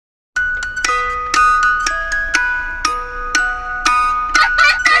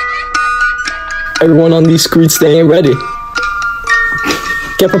Everyone on these screets, they ain't ready.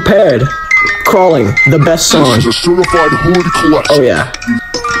 Get prepared. Crawling, the best song. This is a certified hood collection. Oh yeah.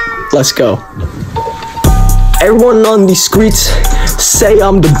 Let's go. Everyone on these screets say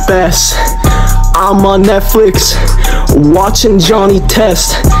I'm the best. I'm on Netflix, watching Johnny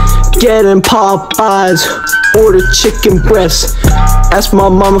Test, getting Popeves, order chicken breast. Asked my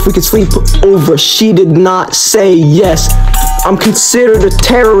mom if we could sleep over, she did not say yes. I'm considered a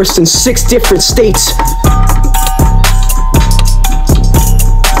terrorist in 6 different states.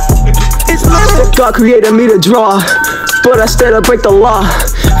 God created me to draw, but instead I break the law.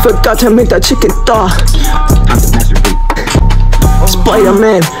 Forgot to make that chicken thaw.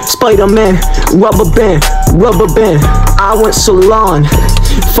 Spiderman, Spiderman, rubber band. I went salon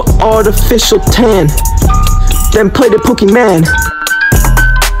for artificial tan, then played the Pokéman.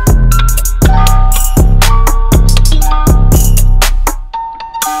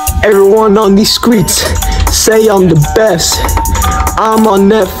 Everyone on these screets say I'm the best. I'm on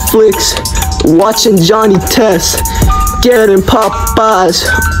Netflix, watching Johnny Test, getting Popeves,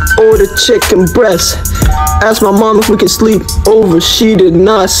 order chicken breast. Asked my mom if we could sleep over, she did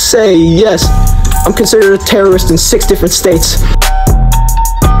not say yes. I'm considered a terrorist in 6 different states.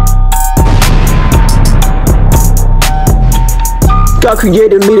 God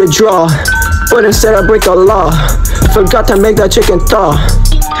created me to draw, but instead I break the law. Forgot to make that chicken thaw.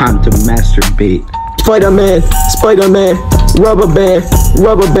 Time to masturbate. Spiderman, Spiderman, rubber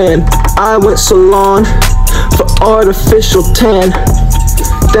band. I went salon for artificial tan,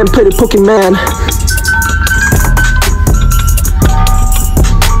 then played the Pokéman.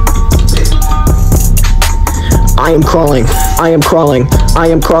 I am crawling, I am crawling, I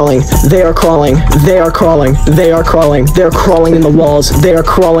am crawling. They are crawling, they are crawling, they are crawling. They're crawling in the walls, they are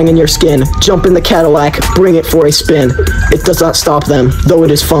crawling in your skin. Jump in the Cadillac, bring it for a spin. It does not stop them, though it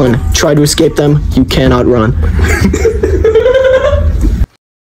is fun. Try to escape them, you cannot run.